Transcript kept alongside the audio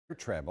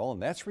travel,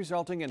 and that's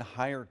resulting in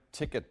higher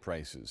ticket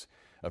prices.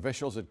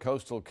 Officials at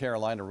Coastal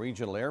Carolina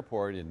Regional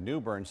Airport in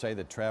New Bern say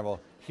that travel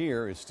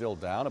here is still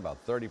down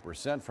about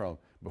 30% from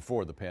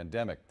before the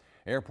pandemic.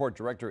 Airport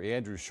Director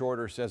Andrew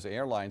Shorter says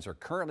airlines are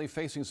currently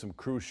facing some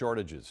crew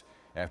shortages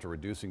after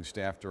reducing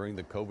staff during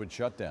the COVID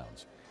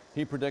shutdowns.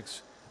 He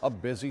predicts a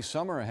busy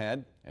summer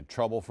ahead and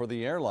trouble for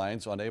the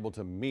airlines unable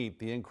to meet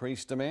the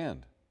increased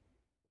demand.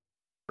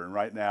 And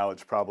right now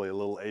it's probably a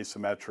little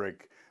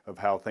asymmetric of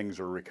how things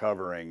are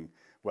recovering,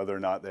 whether or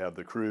not they have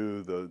the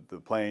crew,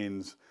 the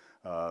planes,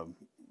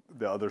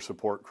 the other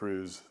support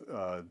crews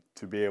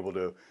to be able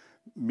to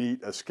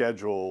meet a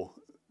schedule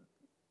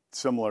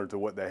similar to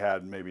what they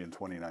had maybe in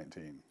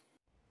 2019.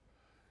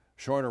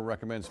 Shorter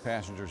recommends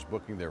passengers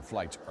booking their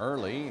flights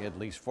early, at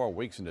least 4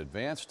 weeks in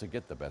advance, to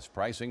get the best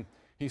pricing.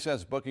 He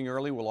says booking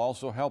early will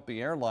also help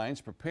the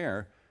airlines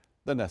prepare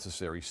the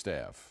necessary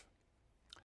staff.